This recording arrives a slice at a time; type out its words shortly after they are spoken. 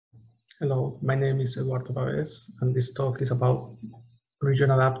Hello, my name is Eduardo Pavez, and this talk is about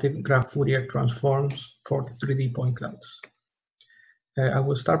region-adaptive graph Fourier transforms for 3D point clouds. I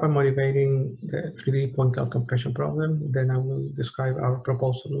will start by motivating the 3D point cloud compression problem, then I will describe our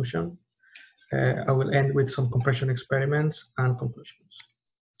proposed solution. I will end with some compression experiments and conclusions.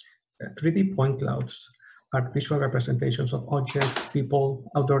 3D point clouds are visual representations of objects, people,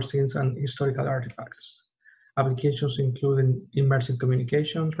 outdoor scenes, and historical artifacts. Applications include immersive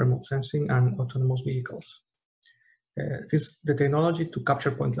communications, remote sensing, and autonomous vehicles. Since the technology to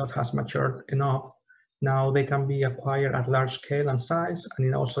capture point clouds has matured enough, now they can be acquired at large scale and size,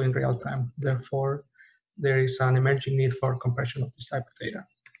 and also in real time. Therefore, there is an emerging need for compression of this type of data.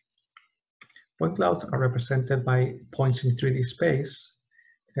 Point clouds are represented by points in 3D space,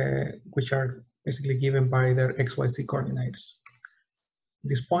 which are basically given by their XYZ coordinates.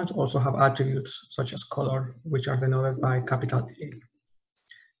 These points also have attributes such as color, which are denoted by capital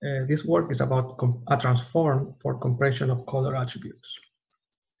A. This work is about a transform for compression of color attributes.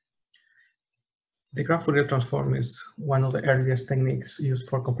 The graph Fourier transform is one of the earliest techniques used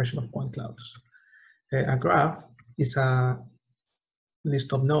for compression of point clouds. A graph is a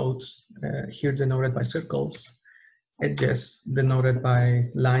list of nodes, here denoted by circles, edges denoted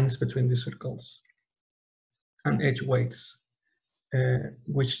by lines between the circles, and edge weights,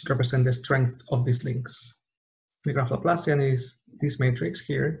 which represent the strength of these links. The graph Laplacian is this matrix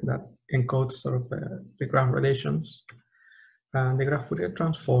here that encodes sort of the graph relations. And the graph Fourier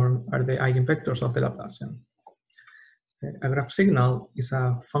transform are the eigenvectors of the Laplacian. A graph signal is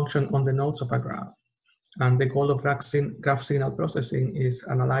a function on the nodes of a graph. And the goal of graph signal processing is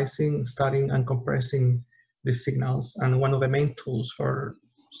analyzing, studying, and compressing these signals. And one of the main tools for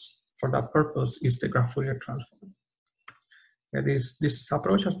that purpose is the graph Fourier transform. This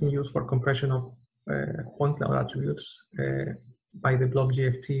approach has been used for compression of point cloud attributes by the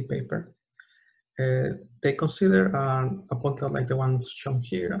Rgft paper. They consider a point cloud like the ones shown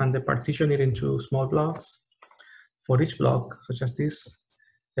here, and they partition it into small blocks. For each block, such as this,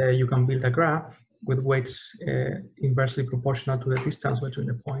 you can build a graph with weights inversely proportional to the distance between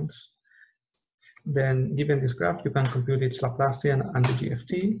the points. Then, given this graph, you can compute its Laplacian and the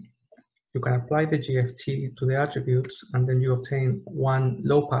GFT. You can apply the GFT to the attributes, and then you obtain one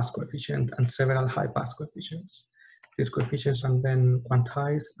low-pass coefficient and several high-pass coefficients. These coefficients are then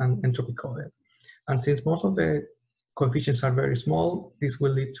quantized and entropy coded. And since most of the coefficients are very small, this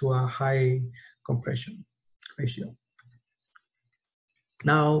will lead to a high compression ratio.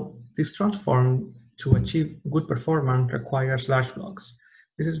 Now, this transform to achieve good performance requires large blocks.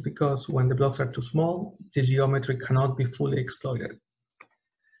 This is because when the blocks are too small, the geometry cannot be fully exploited.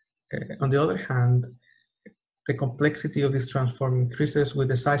 On the other hand, the complexity of this transform increases with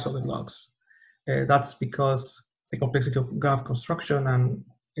the size of the blocks. That's because the complexity of graph construction and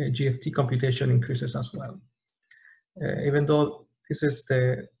GFT computation increases as well. Even though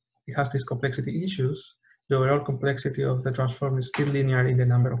it has these complexity issues, the overall complexity of the transform is still linear in the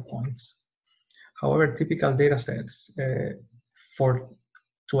number of points. However, typical data sets,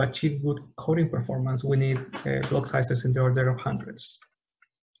 to achieve good coding performance, we need block sizes in the order of hundreds.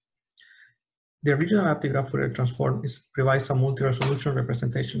 The regional adaptive graph Fourier transform provides a multi-resolution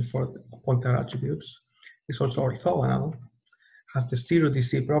representation for point cloud attributes. It's also orthogonal, has the zero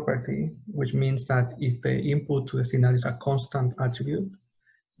DC property, which means that if the input to the signal is a constant attribute,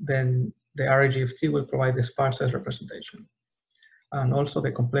 then the Rgft will provide the sparsest representation. And also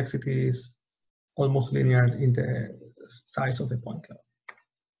the complexity is almost linear in the size of the point cloud.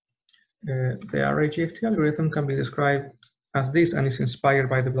 The Rgft algorithm can be described as this and is inspired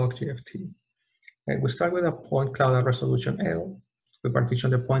by the block GFT. We start with a point cloud at resolution L. We partition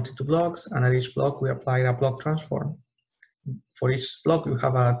the points into blocks, and at each block we apply a block transform. For each block, you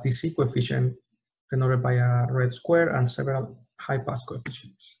have a DC coefficient denoted by a red square and several high-pass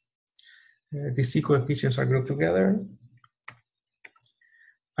coefficients. DC coefficients are grouped together,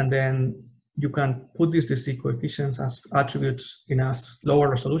 and then you can put these DC coefficients as attributes in a lower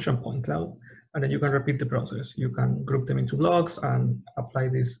resolution point cloud, and then you can repeat the process. You can group them into blocks and apply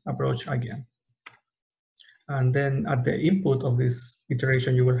this approach again. And then at the input of this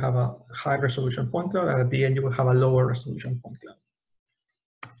iteration, you will have a high resolution point cloud, and at the end, you will have a lower resolution point cloud.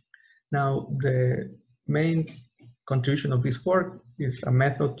 Now, the main contribution of this work is a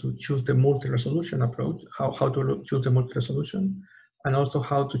method to choose the multi-resolution approach, how to choose the multi-resolution, and also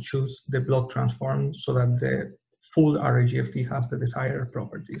how to choose the block transform so that the full Rgft has the desired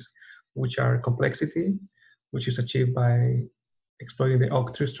properties, which are complexity, which is achieved by exploiting the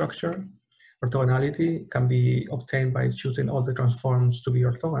octree structure. Orthogonality can be obtained by choosing all the transforms to be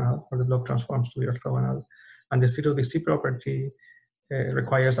orthogonal, or the block transforms to be orthogonal. And the zero DC property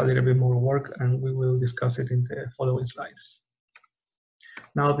requires a little bit more work, and we will discuss it in the following slides.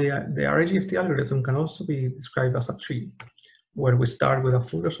 Now, the Rgft algorithm can also be described as a tree, where we start with a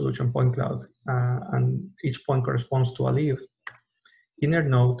full resolution point cloud, and each point corresponds to a leaf. Inner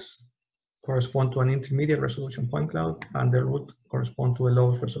nodes correspond to an intermediate resolution point cloud, and the root corresponds to a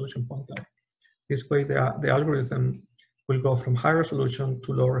lowest resolution point cloud. This way, the algorithm will go from high resolution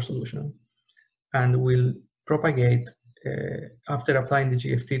to low resolution, and will propagate, after applying the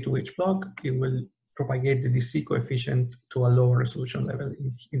GFT to each block, it will propagate the DC coefficient to a lower resolution level.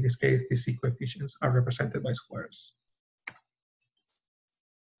 In this case, DC coefficients are represented by squares.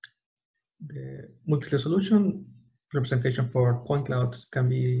 The multi-resolution representation for point clouds can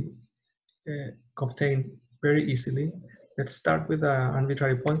be obtained very easily. Let's start with an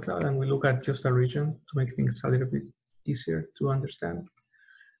arbitrary point cloud, and we look at just a region to make things a little bit easier to understand.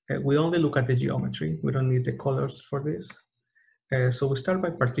 We only look at the geometry. We don't need the colors for this. So we start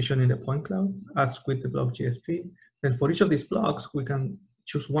by partitioning the point cloud, as with the block GFT. Then for each of these blocks, we can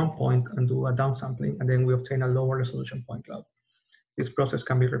choose one point and do a downsampling, and then we obtain a lower resolution point cloud. This process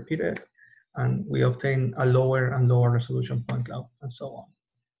can be repeated, and we obtain a lower and lower resolution point cloud, and so on.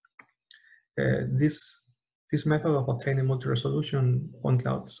 This method of obtaining multi-resolution point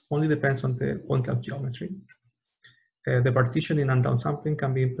clouds only depends on the point cloud geometry. The partitioning and downsampling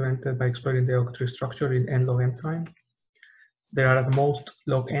can be implemented by exploiting the octree structure in n log n time. There are at most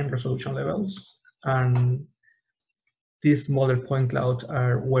log n resolution levels, and these smaller point clouds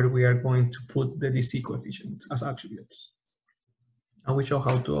are where we are going to put the DC coefficients as attributes. Now we show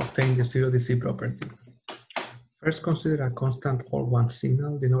how to obtain the zero DC property. First, consider a constant or one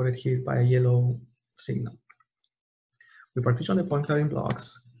signal, denoted here by a yellow signal. We partition the point cloud in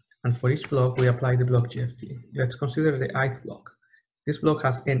blocks, and for each block, we apply the block GFT. Let's consider the ith block. This block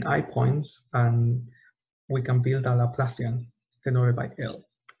has ni points, and we can build a Laplacian, denoted by L.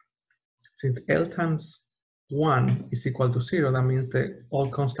 Since L times 1 is equal to 0, that means the all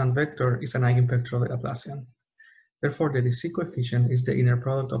constant vector is an eigenvector of the Laplacian. Therefore, the DC coefficient is the inner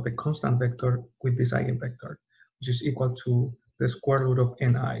product of the constant vector with this eigenvector, which is equal to the square root of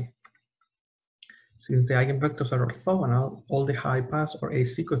ni. Since the eigenvectors are orthogonal, all the high pass or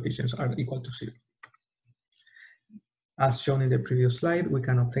AC coefficients are equal to 0. As shown in the previous slide, we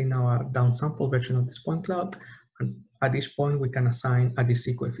can obtain now a downsample version of this point cloud, and at each point we can assign a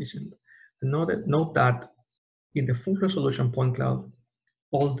DC coefficient. And note that in the full resolution point cloud,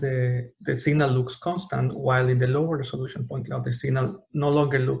 all the signal looks constant, while in the lower resolution point cloud, the signal no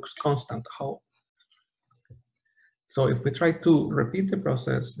longer looks constant. So if we try to repeat the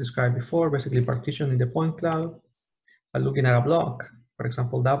process described before, basically partitioning the point cloud, looking at a block, for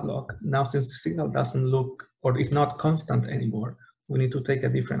example, that block, now since the signal doesn't look or is not constant anymore, we need to take a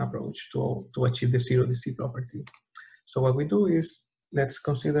different approach to achieve the zero DC property. So what we do is, let's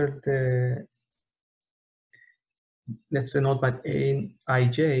consider let's denote by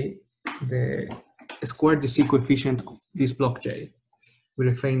Aij the square DC coefficient of this block J. We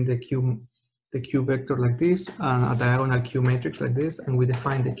define the Q vector like this, and a diagonal Q matrix like this, and we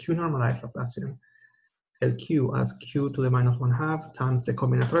define the Q normalized Laplacian LQ as Q to the minus 1/2 times the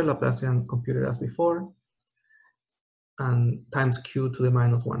combinatorial Laplacian computed as before, and times Q to the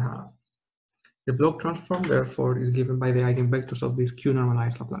minus 1/2. The block transform, therefore, is given by the eigenvectors of this Q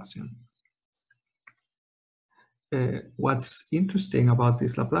normalized Laplacian. What's interesting about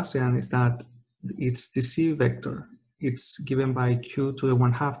this Laplacian is that its DC vector, it's given by Q to the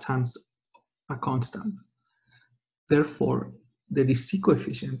 1/2 times a constant. Therefore, the DC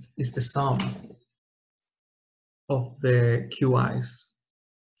coefficient is the sum of the QIs,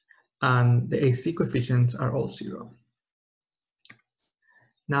 and the AC coefficients are all 0.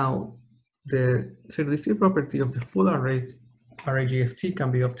 Now, the zero DC property of the full array GFT can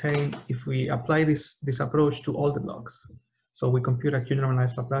be obtained if we apply this approach to all the blocks. So we compute a Q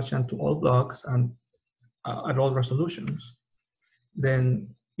normalized Laplacian to all blocks and at all resolutions.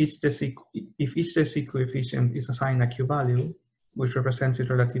 Then if each DC coefficient is assigned a Q value, which represents its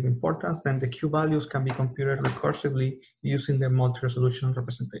relative importance, then the Q values can be computed recursively using the multi-resolution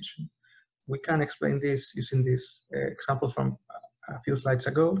representation. We can explain this using this example from a few slides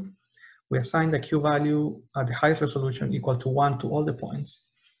ago. We assign the Q value at the highest resolution equal to 1 to all the points.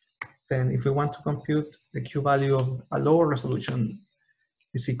 Then if we want to compute the Q value of a lower resolution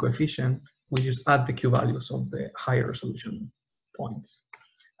DC coefficient, we just add the Q values of the higher resolution points.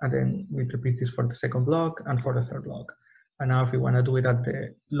 And then we repeat this for the second block and for the third block. And now if we want to do it at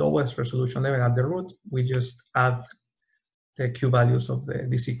the lowest resolution level at the root, we just add the Q values of the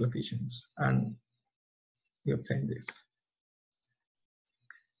DC coefficients, and we obtain this.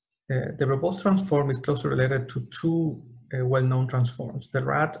 The verbose transform is closely related to two well-known transforms, the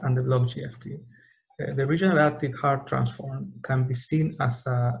RAT and the block GFT. The regional additive hard transform can be seen as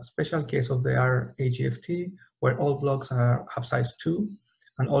a special case of the Rgft, where all blocks have size 2,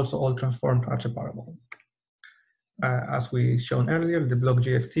 and also all transforms are separable. As we shown earlier, the block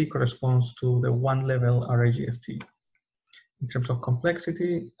GFT corresponds to the one-level Rgft. In terms of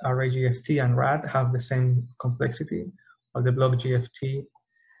complexity, Rgft and RAD have the same complexity, while the block GFT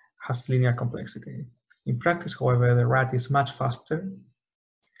has linear complexity. In practice, however, the RAD is much faster,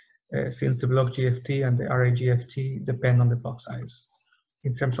 since the block GFT and the Rgft depend on the block size.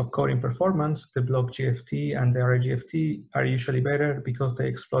 In terms of coding performance, the block GFT and the Rgft are usually better because they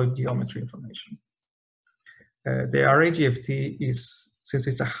exploit geometry information. The Rgft is, since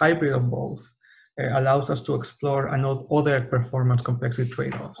it's a hybrid of both, allows us to explore other performance complexity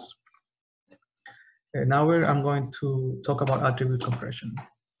trade-offs. Now I'm going to talk about attribute compression.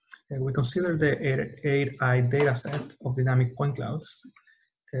 We consider the 8i dataset of dynamic point clouds.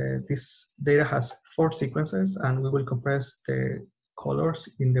 This data has 4 sequences, and we will compress the colors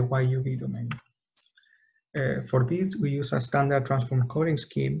in the YUV domain. For this, we use a standard transform coding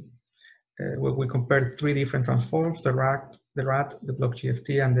scheme where we compare 3 different transforms, the RAT, the block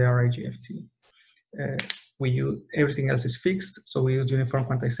GFT, and the Rgft. Everything else is fixed, so we use uniform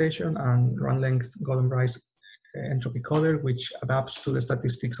quantization and run length golden rice entropy coder, which adapts to the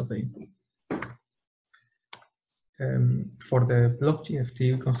statistics of the input. For the block GFT,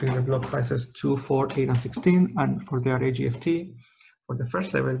 we consider block sizes 2, 4, 8, and 16, and for the Rgft, for the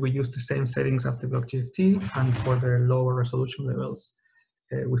first level, we use the same settings as the block GFT, and for the lower resolution levels,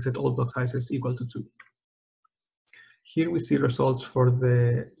 we set all block sizes equal to 2. Here we see results for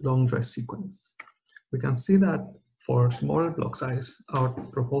the long dress sequence. We can see that for smaller block size, our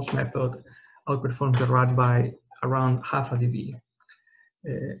proposed method outperforms the RAD by around half a dB.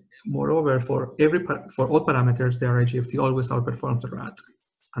 Moreover, for all parameters, the Rgft always outperforms the RAD.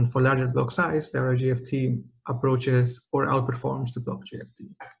 And for larger block size, the Rgft approaches or outperforms the block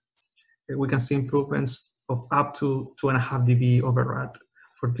GFT. We can see improvements of up to 2.5 dB over RAD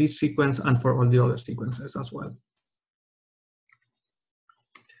for this sequence and for all the other sequences as well.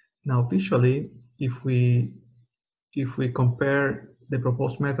 Now, visually, if we compare the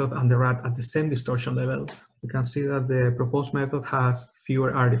proposed method and the RAD at the same distortion level, we can see that the proposed method has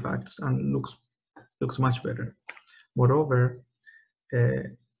fewer artifacts and looks much better. Moreover,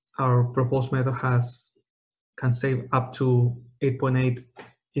 our proposed method can save up to 8.8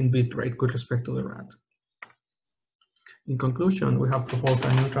 in bit rate with respect to the RAD. In conclusion, we have proposed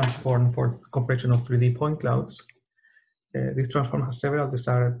a new transform for compression of 3D point clouds. This transform has several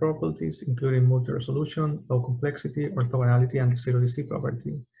desired properties, including multi-resolution, low complexity, orthogonality, and the zero DC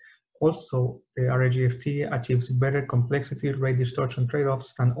property. Also, the Rgft achieves better complexity rate distortion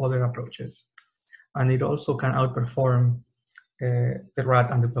trade-offs than other approaches. And it also can outperform the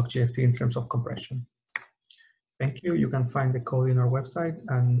RAD and the block GFT in terms of compression. Thank you. You can find the code in our website,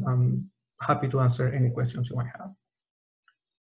 and I'm happy to answer any questions you might have.